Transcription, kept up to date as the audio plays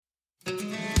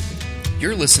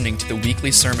You're listening to the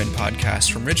weekly sermon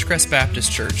podcast from Ridgecrest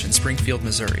Baptist Church in Springfield,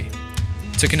 Missouri.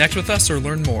 To connect with us or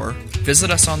learn more,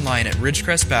 visit us online at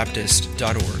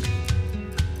ridgecrestbaptist.org.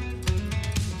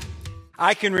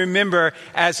 I can remember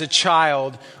as a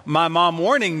child, my mom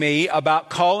warning me about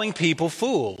calling people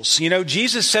fools. You know,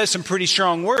 Jesus says some pretty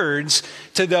strong words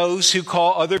to those who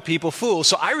call other people fools.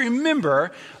 So I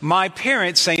remember my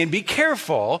parents saying, be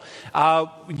careful,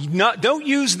 don't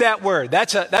use that word.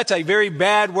 That's a very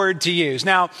bad word to use.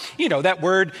 Now, you know, that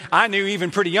word, I knew even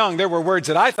pretty young, there were words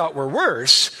that I thought were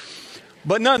worse.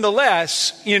 But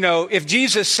nonetheless, you know, if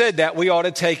Jesus said that, we ought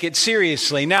to take it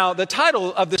seriously. Now, the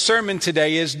title of the sermon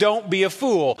today is Don't Be a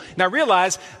Fool. Now,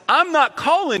 realize, I'm not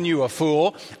calling you a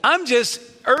fool. I'm just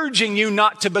urging you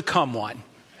not to become one.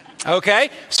 Okay?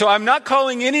 So I'm not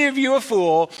calling any of you a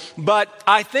fool, but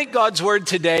I think God's word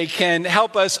today can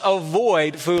help us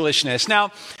avoid foolishness.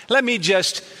 Now, let me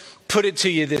just put it to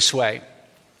you this way.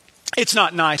 It's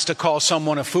not nice to call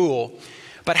someone a fool.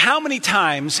 But how many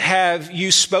times have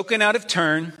you spoken out of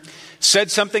turn,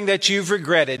 said something that you've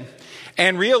regretted,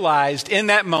 and realized in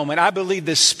that moment, I believe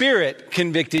the Spirit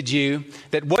convicted you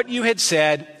that what you had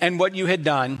said and what you had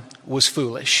done was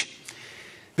foolish?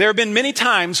 There have been many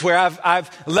times where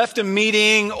I've left a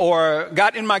meeting or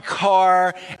got in my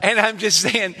car and I'm just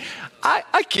saying,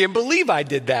 I can't believe I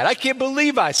did that. I can't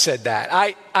believe I said that.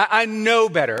 I know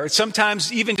better.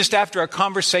 Sometimes even just after a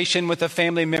conversation with a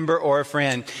family member or a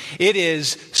friend, it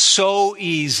is so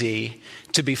easy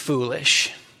to be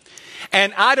foolish.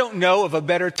 And I don't know of a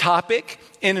better topic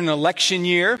in an election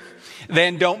year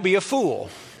than don't be a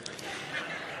fool.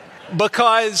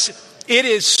 Because it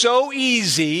is so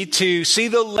easy to see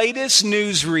the latest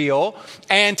newsreel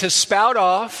and to spout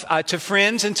off to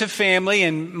friends and to family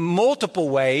in multiple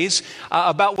ways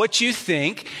about what you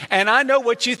think. And I know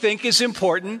what you think is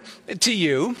important to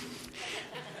you.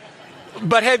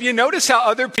 But have you noticed how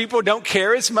other people don't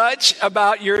care as much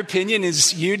about your opinion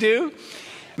as you do?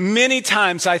 Many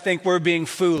times I think we're being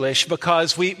foolish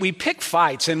because we pick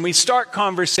fights and we start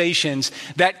conversations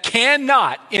that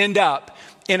cannot end up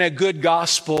in a good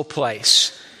gospel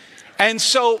place. And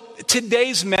so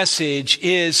today's message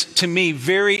is, to me,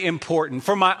 very important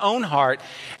for my own heart,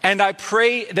 and I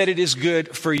pray that it is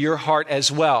good for your heart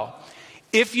as well.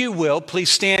 If you will, please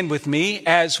stand with me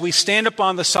as we stand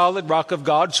upon the solid rock of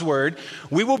God's Word.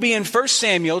 We will be in 1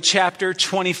 Samuel chapter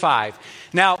 25.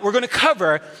 Now, we're going to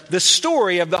cover the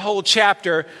story of the whole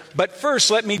chapter, but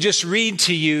first let me just read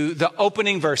to you the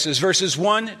opening verses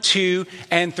 1, 2,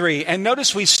 and 3. And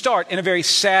notice we start in a very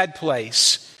sad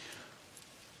place.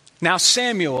 Now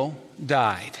Samuel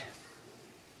died,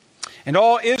 and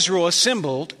all Israel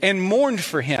assembled and mourned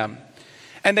for him,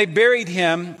 and they buried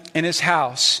him in his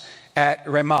house at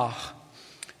Ramah.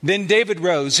 Then David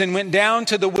rose and went down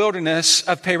to the wilderness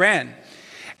of Paran,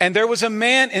 and there was a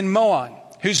man in Moab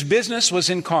whose business was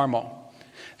in Carmel.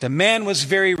 The man was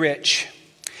very rich.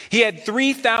 He had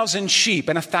 3,000 sheep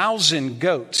and 1,000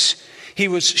 goats. He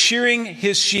was shearing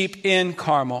his sheep in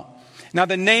Carmel. Now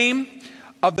the name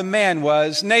of the man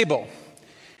was Nabal,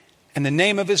 and the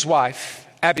name of his wife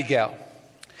Abigail.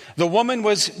 The woman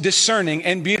was discerning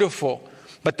and beautiful,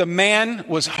 but the man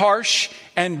was harsh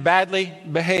and badly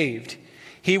behaved.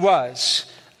 He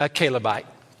was a Calebite.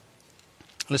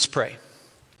 Let's pray.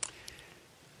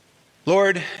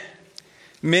 Lord,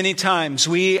 many times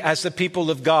we as the people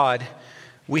of God,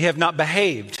 we have not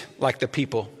behaved like the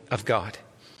people of God.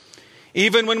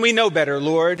 Even when we know better,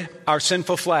 Lord, our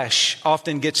sinful flesh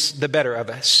often gets the better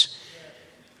of us.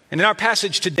 And in our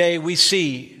passage today, we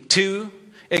see two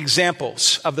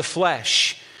examples of the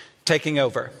flesh taking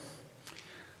over.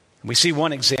 We see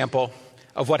one example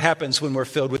of what happens when we're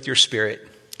filled with your Spirit.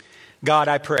 God,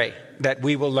 I pray that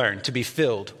we will learn to be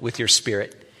filled with your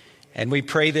Spirit. And we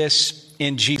pray this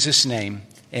in Jesus' name.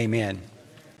 Amen.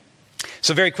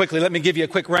 So very quickly, let me give you a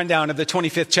quick rundown of the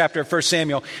 25th chapter of 1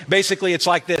 Samuel. Basically, it's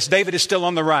like this. David is still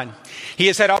on the run. He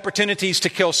has had opportunities to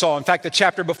kill Saul. In fact, the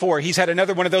chapter before, he's had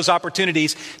another one of those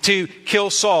opportunities to kill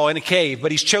Saul in a cave,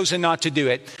 but he's chosen not to do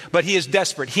it. But he is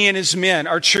desperate. He and his men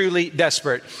are truly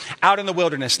desperate. Out in the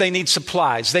wilderness, they need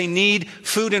supplies. They need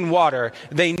food and water.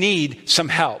 They need some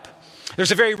help.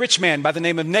 There's a very rich man by the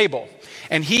name of Nabal,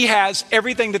 and he has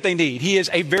everything that they need. He is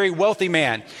a very wealthy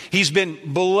man. He's been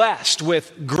blessed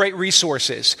with great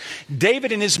resources.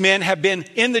 David and his men have been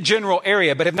in the general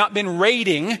area, but have not been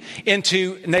raiding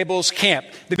into Nabal's camp.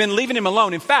 They've been leaving him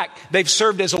alone. In fact, they've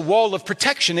served as a wall of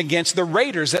protection against the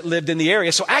raiders that lived in the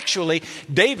area. So actually,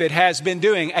 David has been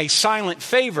doing a silent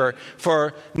favor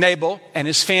for Nabal and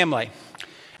his family.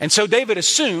 And so David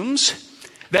assumes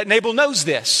that Nabal knows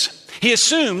this. He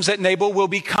assumes that Nabal will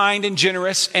be kind and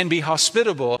generous and be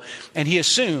hospitable, and he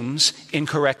assumes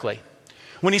incorrectly.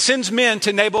 When he sends men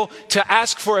to Nabal to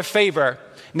ask for a favor,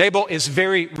 Nabal is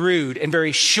very rude and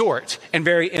very short and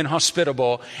very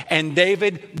inhospitable, and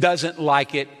David doesn't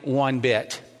like it one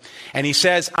bit. And he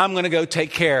says, I'm going to go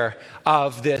take care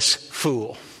of this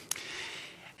fool.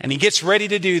 And he gets ready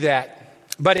to do that.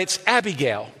 But it's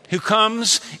Abigail who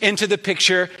comes into the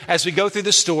picture as we go through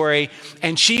the story,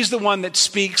 and she's the one that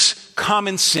speaks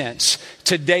common sense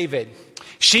to David.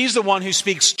 She's the one who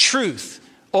speaks truth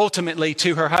ultimately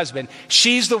to her husband.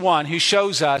 She's the one who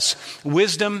shows us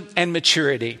wisdom and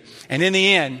maturity. And in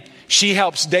the end, she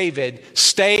helps David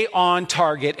stay on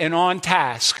target and on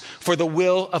task for the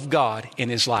will of God in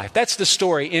his life. That's the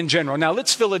story in general. Now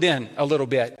let's fill it in a little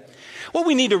bit. What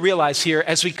we need to realize here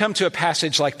as we come to a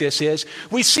passage like this is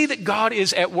we see that God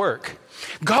is at work.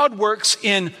 God works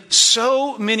in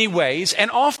so many ways, and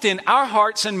often our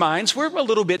hearts and minds, we're a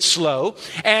little bit slow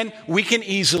and we can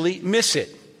easily miss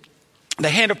it. The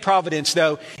hand of providence,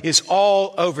 though, is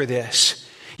all over this.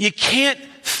 You can't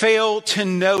fail to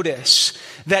notice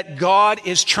that God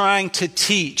is trying to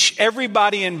teach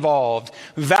everybody involved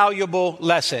valuable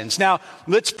lessons. Now,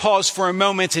 let's pause for a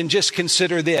moment and just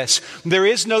consider this. There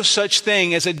is no such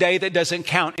thing as a day that doesn't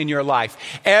count in your life.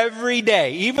 Every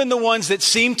day, even the ones that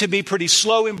seem to be pretty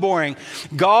slow and boring,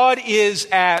 God is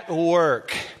at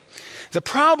work. The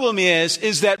problem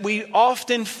is that we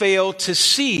often fail to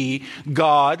see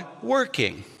God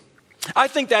working. I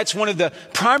think that's one of the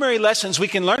primary lessons we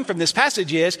can learn from this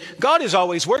passage is God is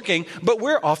always working, but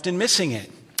we're often missing it.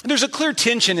 There's a clear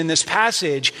tension in this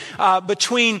passage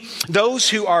between those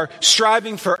who are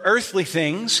striving for earthly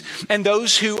things and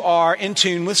those who are in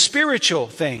tune with spiritual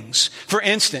things. For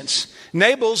instance,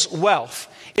 Nabal's wealth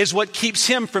is what keeps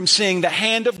him from seeing the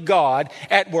hand of God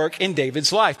at work in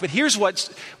David's life. But here's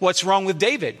what's wrong with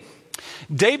David.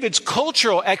 David's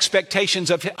cultural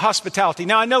expectations of hospitality.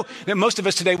 Now, I know that most of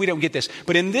us today, we don't get this,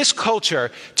 but in this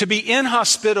culture, to be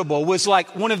inhospitable was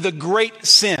like one of the great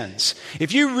sins.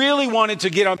 If you really wanted to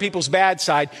get on people's bad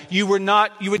side, you would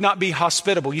not be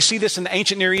hospitable. You see this in the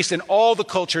ancient Near East and all the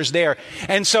cultures there.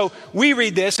 And so we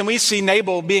read this and we see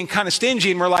Nabal being kind of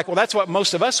stingy and we're like, well, that's what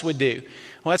most of us would do.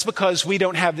 Well, that's because we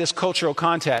don't have this cultural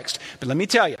context. But let me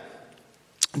tell you,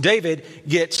 David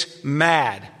gets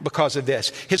mad because of this.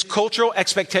 His cultural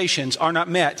expectations are not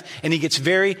met, and he gets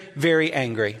very, very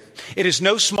angry. It is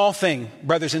no small thing,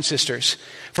 brothers and sisters,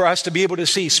 for us to be able to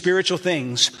see spiritual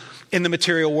things in the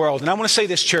material world. And I want to say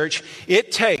this, church,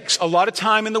 it takes a lot of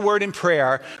time in the Word and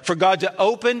prayer for God to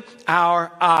open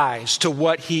our eyes to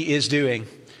what He is doing.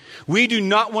 We do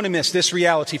not want to miss this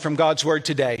reality from God's Word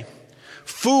today.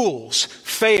 Fools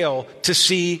fail to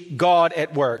see God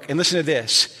at work. And listen to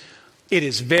this. It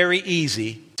is very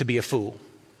easy to be a fool.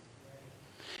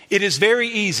 It is very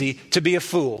easy to be a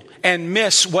fool and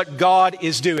miss what God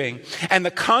is doing. And the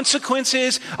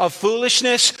consequences of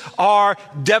foolishness are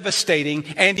devastating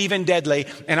and even deadly.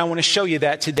 And I want to show you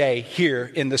that today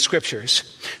here in the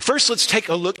scriptures. First, let's take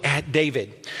a look at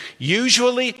David.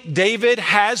 Usually, David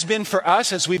has been for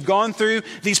us, as we've gone through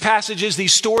these passages,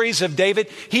 these stories of David,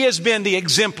 he has been the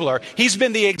exemplar. He's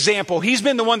been the example. He's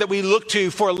been the one that we look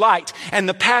to for light and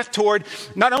the path toward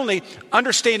not only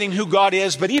understanding who God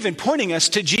is, but even pointing us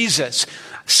to Jesus.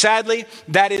 Sadly,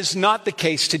 that is not the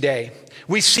case today.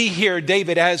 We see here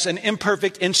David as an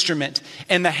imperfect instrument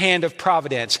in the hand of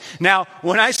providence. Now,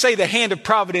 when I say the hand of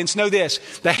providence, know this.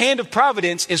 The hand of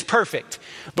providence is perfect.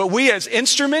 But we as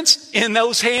instruments in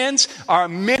those hands are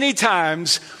many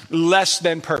times less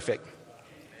than perfect.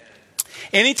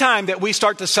 Anytime that we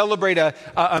start to celebrate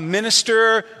a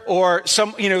minister or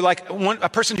a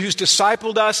person who's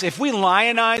discipled us, if we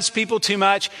lionize people too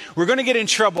much, we're going to get in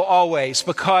trouble always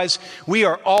because we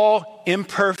are all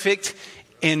imperfect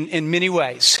in many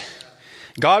ways.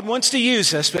 God wants to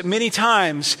use us, but many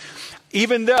times,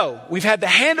 even though we've had the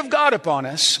hand of God upon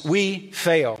us, we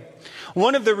fail.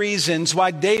 One of the reasons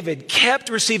why David kept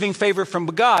receiving favor from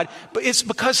God, but it's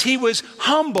because he was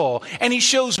humble and he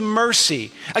shows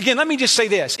mercy. Again, let me just say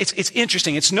this. It's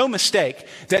interesting. It's no mistake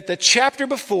that the chapter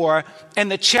before and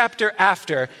the chapter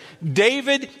after,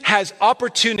 David has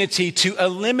opportunity to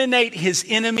eliminate his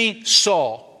enemy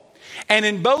Saul. And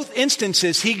in both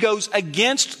instances, he goes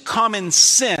against common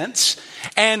sense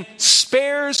and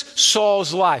spares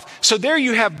Saul's life. So there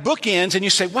you have bookends and you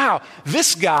say, wow,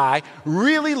 this guy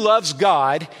really loves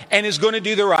God and is going to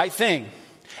do the right thing.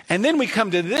 And then we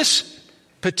come to this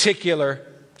particular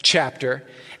chapter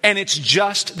and it's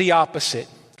just the opposite.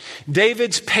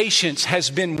 David's patience has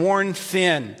been worn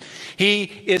thin. He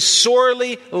is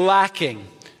sorely lacking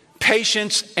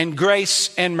patience and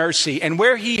grace and mercy. And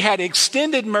where he had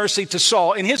extended mercy to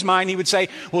Saul, in his mind, he would say,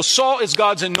 well, Saul is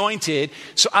God's anointed,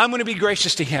 so I'm going to be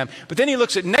gracious to him. But then he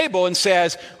looks at Nabal and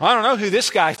says, I don't know who this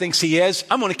guy thinks he is.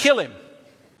 I'm going to kill him.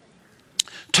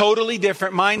 Totally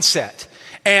different mindset,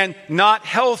 and not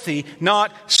healthy,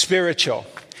 not spiritual.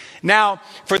 Now,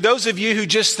 for those of you who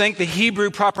just think the Hebrew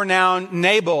proper noun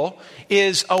Nabal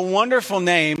is a wonderful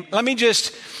name, let me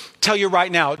just tell you right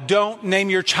now, don't name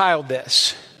your child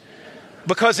this.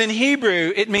 Because in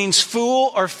Hebrew, it means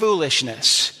fool or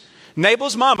foolishness.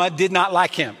 Nabal's mama did not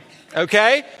like him.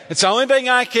 Okay? It's the only thing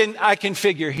I can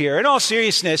figure here. In all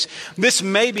seriousness, this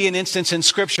may be an instance in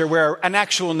Scripture where an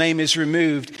actual name is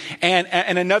removed and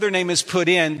another name is put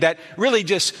in that really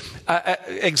just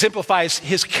exemplifies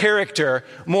his character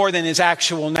more than his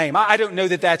actual name. I don't know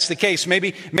that that's the case.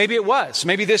 Maybe it was.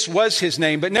 Maybe this was his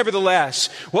name. But nevertheless,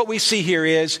 what we see here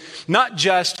is not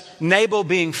just Nabal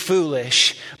being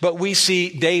foolish, but we see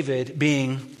David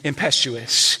being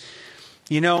impetuous.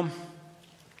 You know,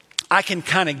 I can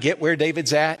kind of get where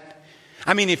David's at.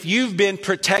 I mean, if you've been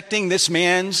protecting this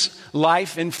man's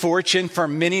life and fortune for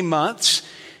many months,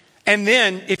 and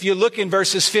then if you look in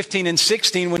verses 15 and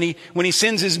 16, when he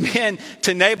sends his men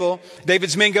to Nabal,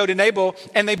 David's men go to Nabal,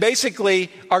 and they basically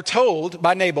are told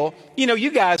by Nabal, you know, you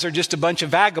guys are just a bunch of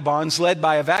vagabonds led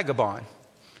by a vagabond.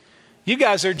 You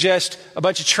guys are just a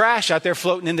bunch of trash out there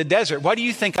floating in the desert. Why do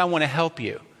you think I want to help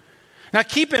you? Now,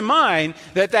 keep in mind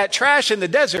that trash in the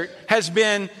desert has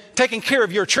been taking care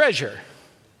of your treasure.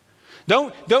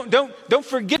 Don't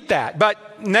forget that.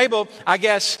 But Nabal, I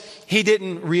guess, he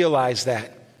didn't realize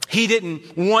that. He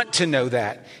didn't want to know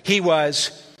that. He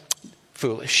was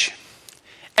foolish.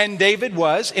 And David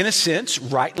was, in a sense,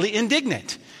 rightly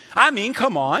indignant. I mean,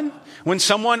 come on. When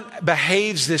someone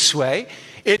behaves this way,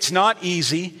 it's not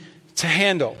easy to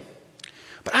handle.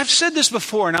 But I've said this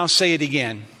before, and I'll say it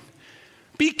again.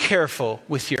 Be careful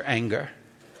with your anger.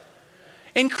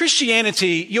 In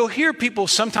Christianity, you'll hear people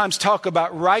sometimes talk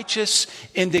about righteous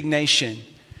indignation.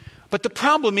 But the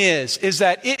problem is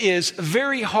that it is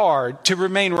very hard to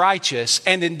remain righteous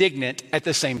and indignant at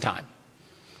the same time.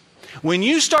 When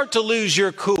you start to lose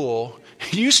your cool,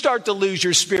 you start to lose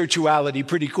your spirituality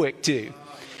pretty quick too.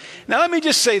 Now let me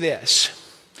just say this.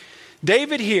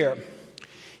 David here,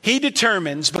 he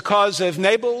determines, because of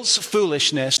Nabal's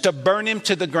foolishness, to burn him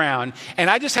to the ground. And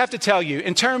I just have to tell you,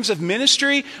 in terms of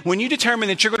ministry, when you determine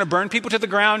that you're going to burn people to the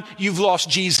ground, you've lost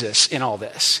Jesus in all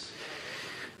this.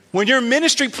 When your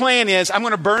ministry plan is, I'm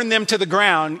going to burn them to the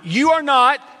ground, you are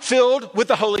not filled with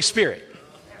the Holy Spirit.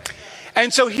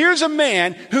 And so here's a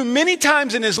man who many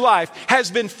times in his life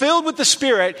has been filled with the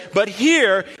Spirit, but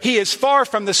here he is far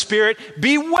from the Spirit.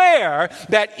 Beware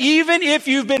that even if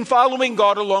you've been following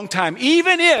God a long time,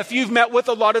 even if you've met with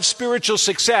a lot of spiritual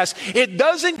success, it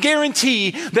doesn't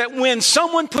guarantee that when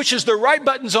someone pushes the right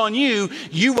buttons on you,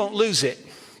 you won't lose it.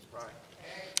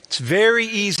 It's very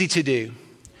easy to do.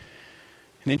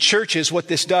 And in churches, what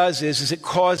this does is it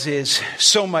causes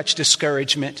so much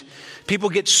discouragement. People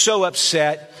get so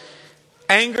upset.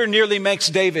 Anger nearly makes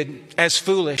David as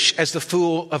foolish as the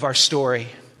fool of our story.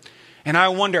 And I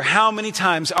wonder how many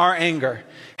times our anger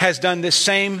has done this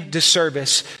same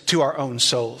disservice to our own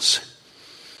souls.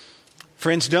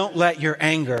 Friends, don't let your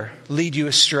anger lead you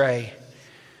astray.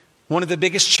 One of the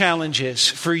biggest challenges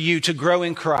for you to grow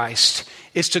in Christ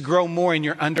is to grow more in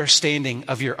your understanding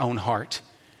of your own heart.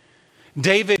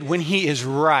 David, when he is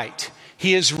right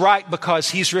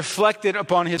because he's reflected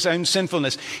upon his own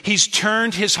sinfulness. He's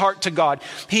turned his heart to God.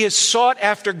 He has sought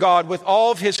after God with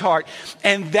all of his heart.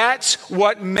 And that's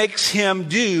what makes him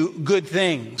do good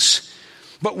things.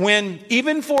 But when,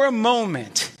 even for a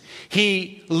moment,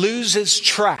 he loses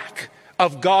track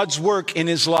of God's work in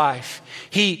his life,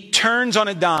 he turns on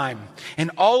a dime.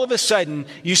 And all of a sudden,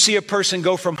 you see a person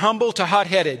go from humble to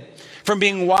hot-headed, from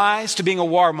being wise to being a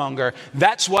warmonger.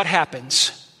 That's what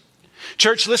happens.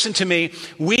 Church, listen to me.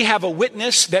 We have a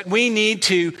witness that we need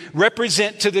to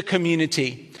represent to the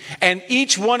community. And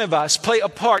each one of us play a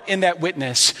part in that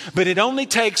witness. But it only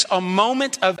takes a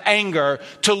moment of anger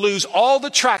to lose all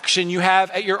the traction you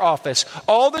have at your office,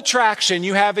 all the traction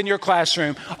you have in your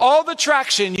classroom, all the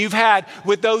traction you've had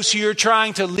with those who you're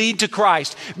trying to lead to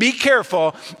Christ. Be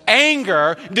careful.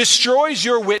 Anger destroys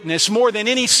your witness more than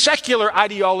any secular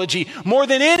ideology, more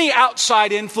than any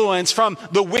outside influence from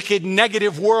the wicked,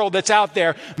 negative world that's out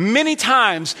there. Many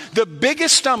times, the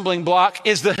biggest stumbling block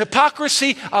is the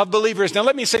hypocrisy of believers. Now,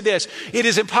 let me say this. It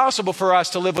is impossible for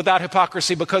us to live without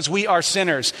hypocrisy because we are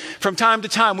sinners. From time to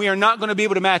time, we are not going to be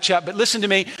able to match up. But listen to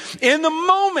me. In the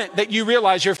moment that you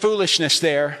realize your foolishness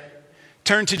there,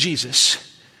 turn to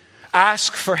Jesus.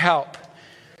 Ask for help,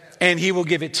 and he will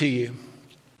give it to you.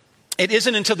 It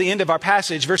isn't until the end of our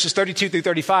passage, verses 32 through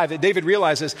 35, that David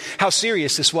realizes how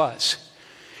serious this was.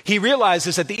 He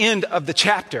realizes at the end of the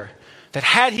chapter that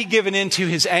had he given in to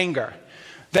his anger,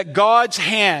 that God's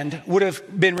hand would have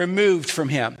been removed from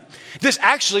him. This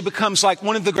actually becomes like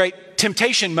one of the great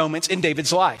temptation moments in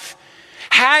David's life.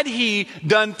 Had he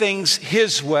done things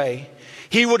his way,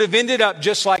 he would have ended up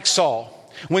just like Saul.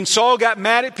 When Saul got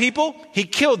mad at people, he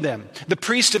killed them. The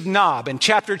priest of Nob in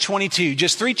chapter 22,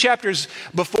 just 3 chapters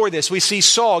before this, we see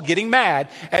Saul getting mad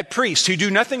at priests who do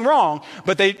nothing wrong,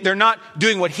 but they're not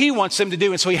doing what he wants them to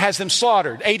do, and so he has them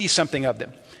slaughtered, 80-something of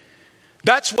them.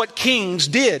 That's what kings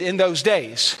did in those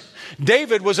days.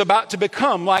 David was about to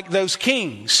become like those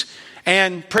kings.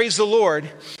 And praise the Lord,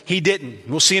 he didn't.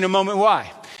 We'll see in a moment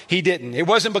why. He didn't. It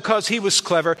wasn't because he was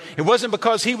clever. It wasn't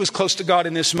because he was close to God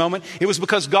in this moment. It was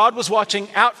because God was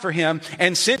watching out for him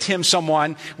and sent him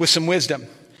someone with some wisdom.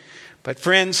 But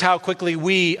friends, how quickly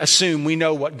we assume we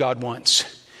know what God wants.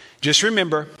 Just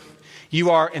remember, you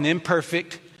are an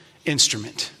imperfect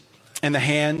instrument in the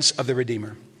hands of the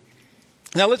Redeemer.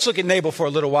 Now let's look at Nabal for a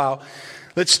little while.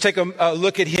 Let's take a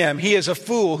look at him. He is a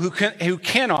fool who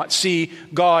cannot see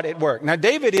God at work. Now,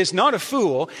 David is not a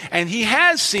fool, and he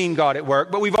has seen God at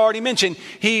work, but we've already mentioned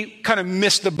he kind of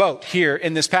missed the boat here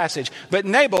in this passage. But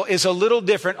Nabal is a little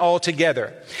different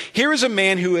altogether. Here is a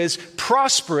man who is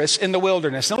prosperous in the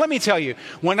wilderness. Now, let me tell you,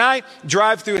 when I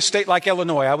drive through a state like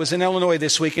Illinois, I was in Illinois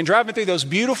this week, and driving through those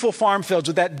beautiful farm fields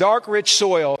with that dark, rich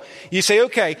soil, you say,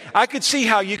 okay, I could see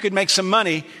how you could make some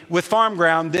money with farm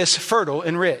ground this fertile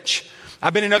and rich.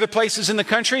 I've been in other places in the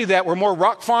country that were more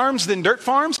rock farms than dirt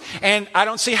farms, and I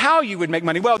don't see how you would make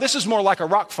money. Well, this is more like a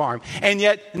rock farm, and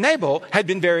yet Nabal had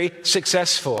been very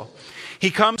successful. He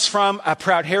comes from a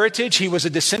proud heritage. He was a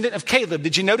descendant of Caleb.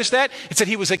 Did you notice that? It said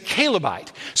he was a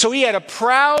Calebite. So he had a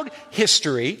proud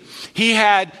history. He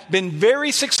had been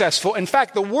very successful. In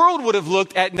fact, the world would have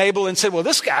looked at Nabal and said, well,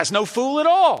 this guy's no fool at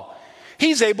all.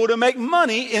 He's able to make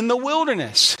money in the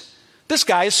wilderness. This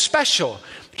guy is special.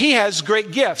 He has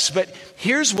great gifts, but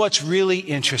here's what's really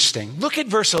interesting. Look at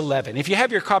verse 11. If you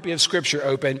have your copy of Scripture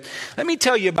open, let me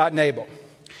tell you about Nabal.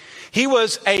 He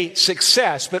was a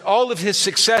success, but all of his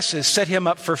successes set him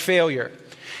up for failure.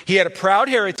 He had a proud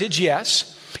heritage,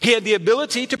 yes. He had the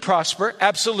ability to prosper,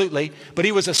 absolutely, but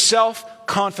he was a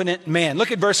self-confident man.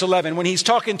 Look at verse 11. When he's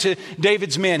talking to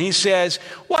David's men, he says,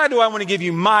 why do I want to give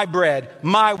you my bread,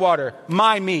 my water,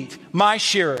 my meat, my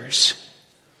shearers?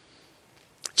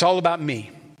 It's all about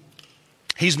me.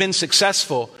 He's been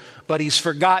successful, but he's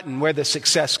forgotten where the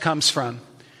success comes from.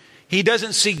 He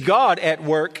doesn't see God at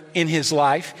work in his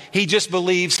life. He just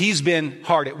believes he's been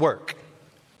hard at work.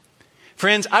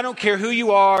 Friends, I don't care who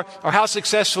you are or how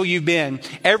successful you've been.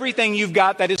 Everything you've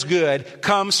got that is good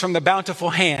comes from the bountiful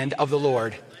hand of the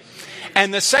Lord.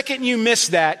 And the second you miss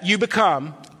that, you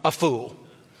become a fool.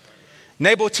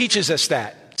 Nabal teaches us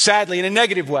that, sadly, in a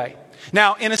negative way.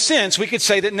 Now, in a sense, we could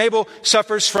say that Nabal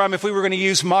suffers from, if we were going to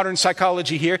use modern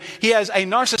psychology here, he has a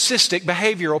narcissistic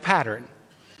behavioral pattern.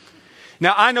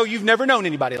 Now, I know you've never known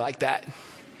anybody like that.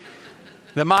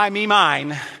 The my, me,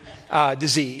 mine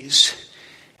disease.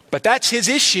 But that's his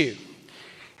issue.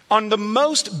 On the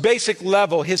most basic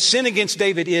level, his sin against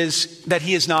David is that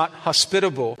he is not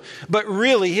hospitable. But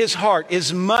really, his heart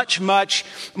is much, much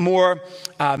more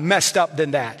messed up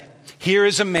than that. Here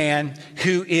is a man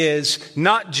who is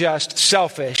not just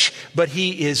selfish, but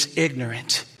he is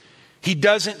ignorant. He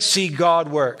doesn't see God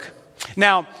work.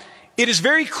 Now, it is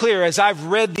very clear as I've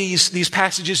read these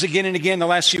passages again and again the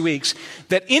last few weeks,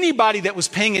 that anybody that was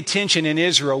paying attention in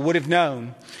Israel would have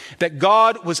known that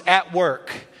God was at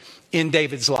work in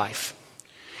David's life.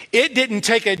 It didn't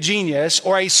take a genius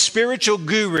or a spiritual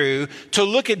guru to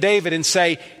look at David and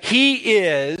say, he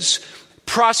is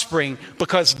prospering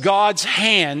because God's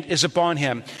hand is upon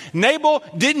him. Nabal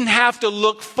didn't have to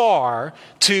look far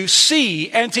to see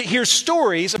and to hear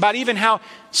stories about even how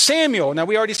Samuel, now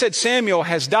we already said Samuel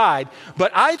has died,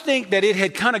 but I think that it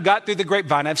had kind of got through the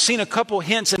grapevine. I've seen a couple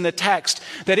hints in the text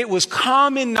that it was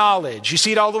common knowledge. You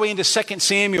see it all the way into 2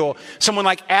 Samuel. Someone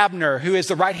like Abner, who is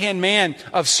the right-hand man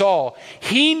of Saul.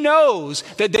 He knows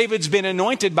that David's been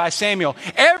anointed by Samuel.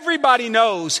 Everybody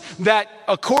knows that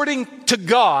according to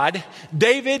God,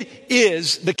 David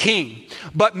is the king.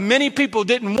 But many people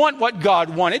didn't want what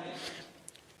God wanted,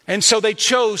 and so they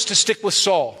chose to stick with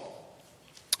Saul.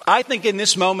 I think in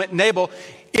this moment, Nabal,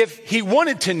 if he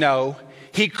wanted to know,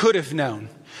 he could have known.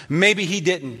 Maybe he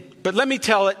didn't. But let me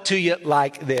tell it to you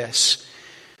like this.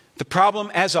 The problem,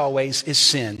 as always, is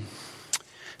sin.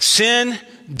 Sin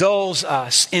dulls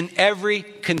us in every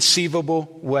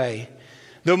conceivable way.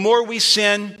 The more we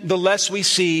sin, the less we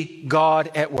see God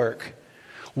at work.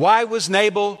 Why was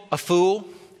Nabal a fool?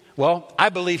 Well, I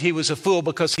believe he was a fool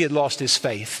because he had lost his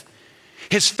faith.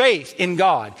 His faith in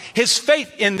God. His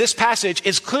faith in this passage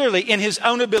is clearly in his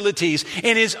own abilities,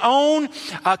 in his own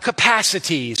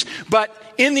capacities.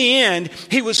 But in the end,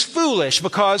 he was foolish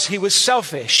because he was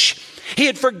selfish. He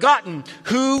had forgotten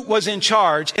who was in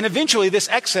charge. And eventually this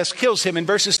excess kills him. In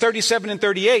verses 37 and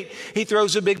 38, he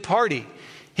throws a big party.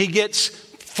 He gets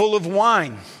full of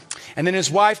wine. And then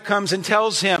his wife comes and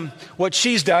tells him what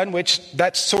she's done, which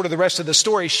that's sort of the rest of the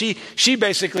story. She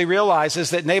basically realizes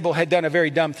that Nabal had done a very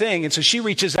dumb thing. And so she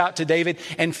reaches out to David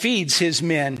and feeds his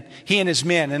men, he and his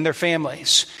men and their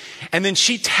families. And then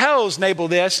she tells Nabal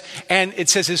this, and it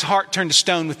says his heart turned to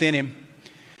stone within him.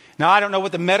 Now, I don't know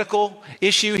what the medical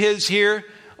issue is here,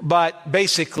 but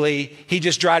basically he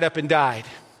just dried up and died.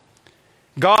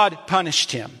 God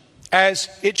punished him, as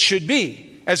it should be.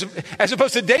 As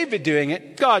opposed to David doing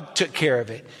it, God took care of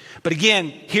it. But again,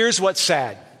 here's what's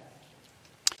sad.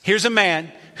 Here's a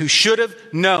man who should have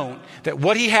known that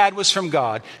what he had was from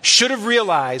God, should have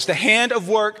realized a hand of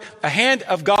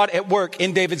God at work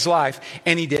in David's life,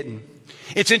 and he didn't.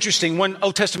 It's interesting. One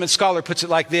Old Testament scholar puts it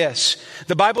like this.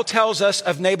 The Bible tells us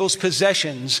of Nabal's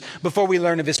possessions before we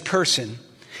learn of his person.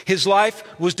 His life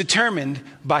was determined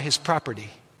by his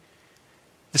property.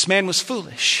 This man was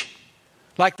foolish.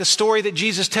 Like the story that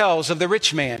Jesus tells of the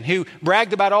rich man who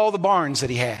bragged about all the barns that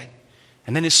he had.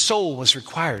 And then his soul was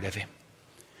required of him.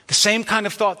 The same kind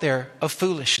of thought there of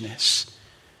foolishness.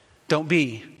 Don't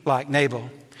be like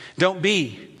Nabal. Don't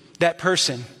be that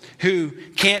person who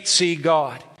can't see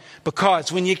God. Because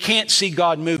when you can't see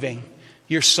God moving,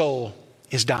 your soul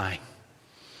is dying.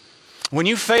 When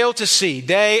you fail to see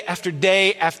day after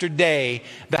day after day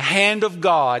the hand of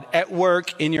God at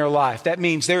work in your life, that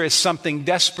means there is something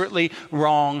desperately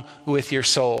wrong with your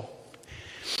soul.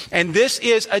 And this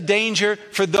is a danger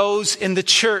for those in the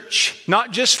church,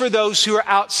 not just for those who are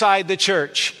outside the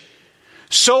church.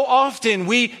 So often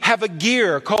we have a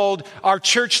gear called our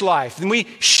church life, and we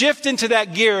shift into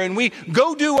that gear and we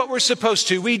go do what we're supposed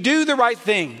to. We do the right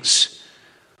things,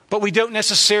 but we don't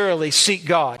necessarily seek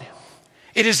God.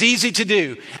 It is easy to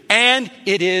do, and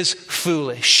it is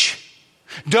foolish.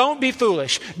 Don't be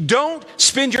foolish. Don't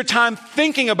spend your time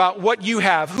thinking about what you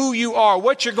have, who you are,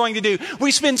 what you're going to do.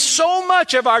 We spend so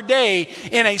much of our day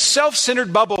in a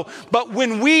self-centered bubble, but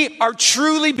when we are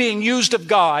truly being used of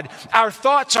God, our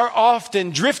thoughts are often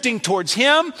drifting towards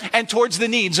Him and towards the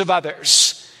needs of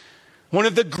others. One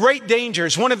of the great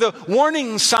dangers, one of the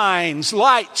warning signs,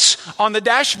 lights on the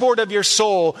dashboard of your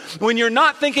soul, when you're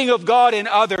not thinking of God and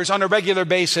others on a regular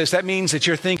basis, that means that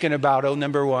you're thinking about,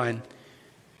 number one,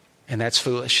 and that's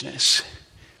foolishness.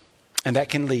 And that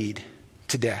can lead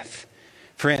to death.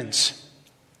 Friends,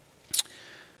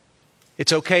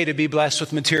 it's okay to be blessed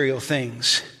with material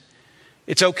things.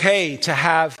 It's okay to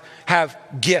have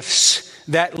gifts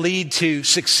that lead to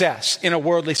success in a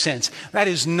worldly sense. That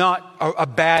is not a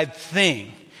bad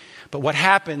thing. But what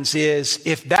happens is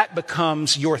if that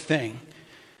becomes your thing,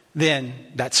 then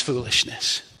that's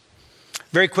foolishness.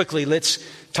 Very quickly, let's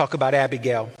talk about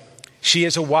Abigail. She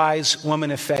is a wise woman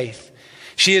of faith.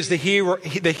 She is the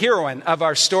heroine of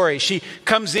our story. She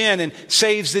comes in and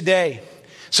saves the day.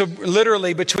 So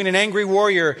literally between an angry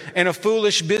warrior and a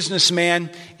foolish businessman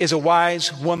is a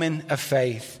wise woman of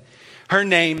faith. Her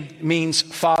name means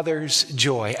father's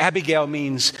joy. Abigail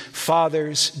means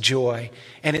father's joy,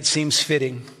 and it seems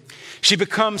fitting. She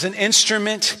becomes an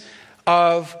instrument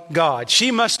of God. She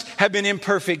must have been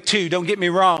imperfect too, don't get me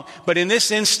wrong. But in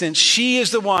this instance, she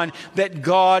is the one that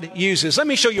God uses. Let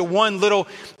me show you one little,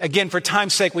 again, for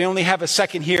time's sake, we only have a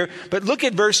second here. But look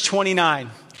at verse 29.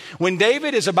 When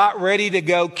David is about ready to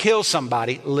go kill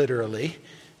somebody, literally,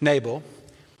 Nabal,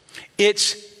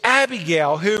 it's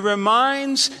Abigail who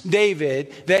reminds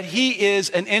David that he is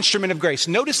an instrument of grace.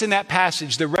 Notice in that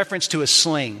passage the reference to a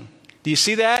sling. Do you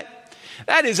see that?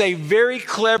 That is a very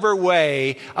clever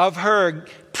way of her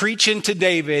preaching to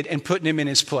David and putting him in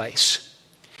his place.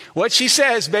 What she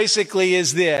says basically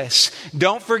is this: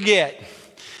 don't forget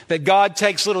that God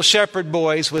takes little shepherd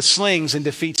boys with slings and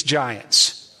defeats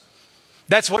giants.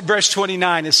 That's what verse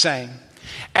 29 is saying.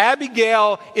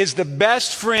 Abigail is the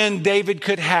best friend David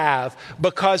could have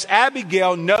because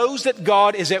Abigail knows that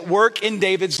God is at work in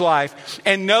David's life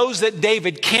and knows that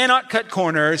David cannot cut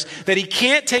corners, that he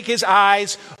can't take his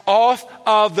eyes off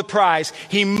of the prize.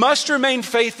 He must remain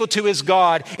faithful to his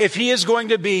God if he is going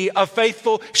to be a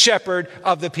faithful shepherd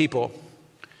of the people.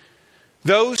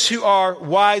 Those who are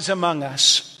wise among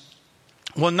us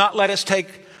will not let us take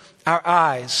our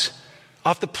eyes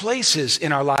off the places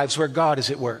in our lives where God is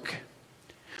at work.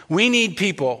 We need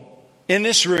people in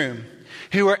this room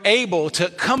who are able to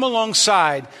come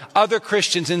alongside other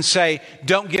Christians and say,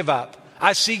 don't give up.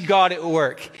 I see God at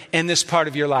work in this part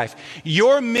of your life.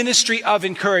 Your ministry of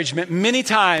encouragement many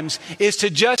times is to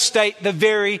just state the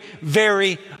very,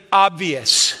 very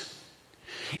obvious.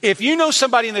 If you know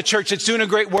somebody in the church that's doing a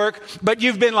great work, but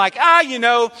you've been like,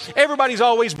 everybody's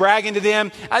always bragging to them.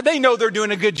 They know they're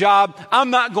doing a good job.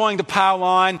 I'm not going to pile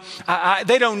on.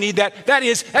 They don't need that. That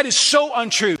is so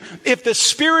untrue. If the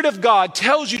Spirit of God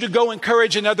tells you to go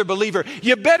encourage another believer,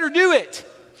 you better do it.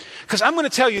 Because I'm going to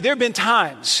tell you, there have been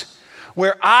times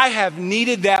where I have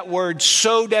needed that word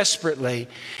so desperately.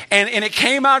 And it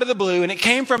came out of the blue, and it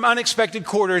came from unexpected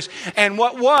quarters. And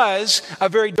what was a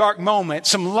very dark moment,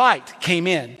 some light came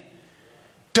in.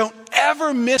 Don't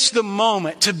ever miss the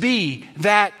moment to be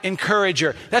that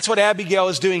encourager. That's what Abigail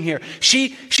is doing here.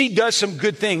 She does some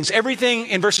good things. Everything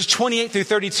in verses 28 through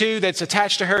 32 that's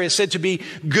attached to her is said to be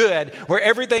good, where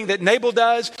everything that Nabal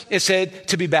does is said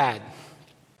to be bad.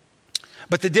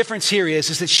 But the difference here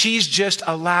is that she's just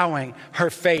allowing her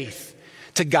faith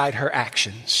to guide her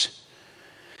actions.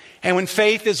 And when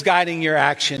faith is guiding your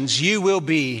actions, you will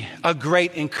be a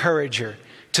great encourager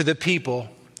to the people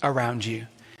around you.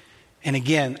 And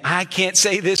again, I can't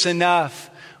say this enough.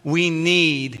 We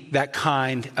need that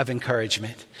kind of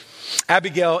encouragement.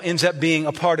 Abigail ends up being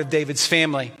a part of David's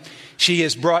family. She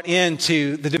is brought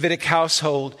into the Davidic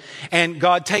household, and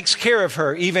God takes care of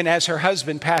her even as her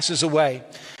husband passes away.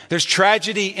 There's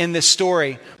tragedy in this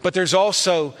story, but there's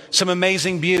also some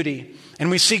amazing beauty. And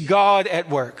we see God at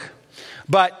work.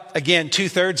 But again,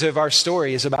 2/3 of our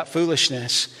story is about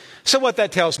foolishness. So what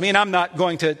that tells me, and I'm not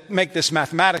going to make this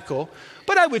mathematical,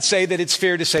 but I would say that it's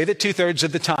fair to say that 2/3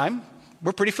 of the time,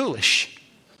 we're pretty foolish.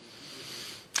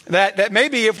 That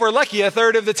maybe, if we're lucky,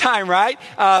 1/3 of the time, right?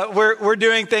 We're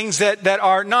doing things that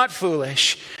are not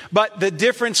foolish. But the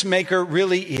difference maker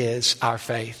really is our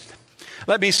faith.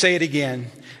 Let me say it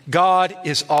again. God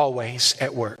is always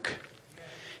at work.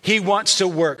 He wants to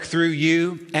work through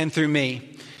you and through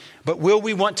me. But will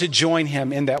we want to join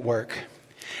him in that work?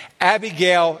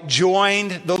 Abigail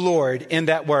joined the Lord in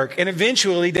that work. And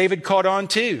eventually David caught on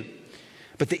too.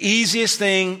 But the easiest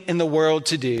thing in the world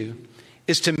to do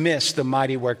is to miss the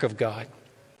mighty work of God.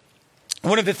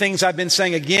 One of the things I've been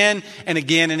saying again and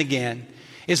again and again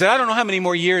is that I don't know how many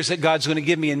more years that God's going to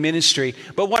give me in ministry.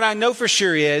 But what I know for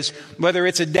sure is, whether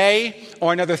it's a day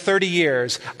or another 30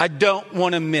 years, I don't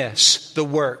want to miss the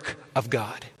work of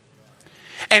God.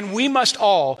 And we must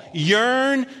all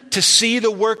yearn to see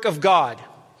the work of God.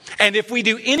 And if we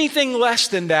do anything less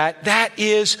than that, that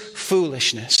is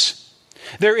foolishness.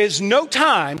 There is no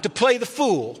time to play the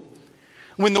fool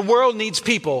when the world needs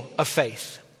people of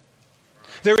faith.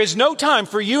 There is no time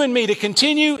for you and me to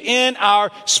continue in our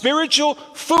spiritual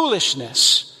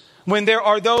foolishness when there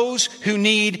are those who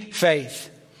need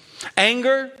faith.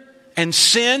 Anger and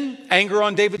sin, anger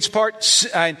on David's part,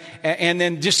 and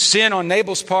then just sin on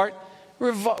Nabal's part,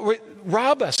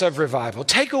 rob us of revival.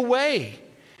 Take away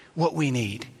what we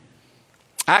need.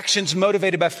 Actions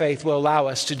motivated by faith will allow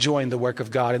us to join the work of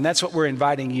God. And that's what we're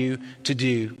inviting you to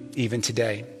do even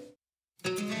today.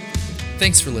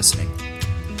 Thanks for listening.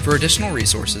 For additional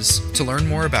resources, to learn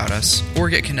more about us, or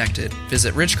get connected,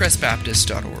 visit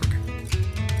ridgecrestbaptist.org.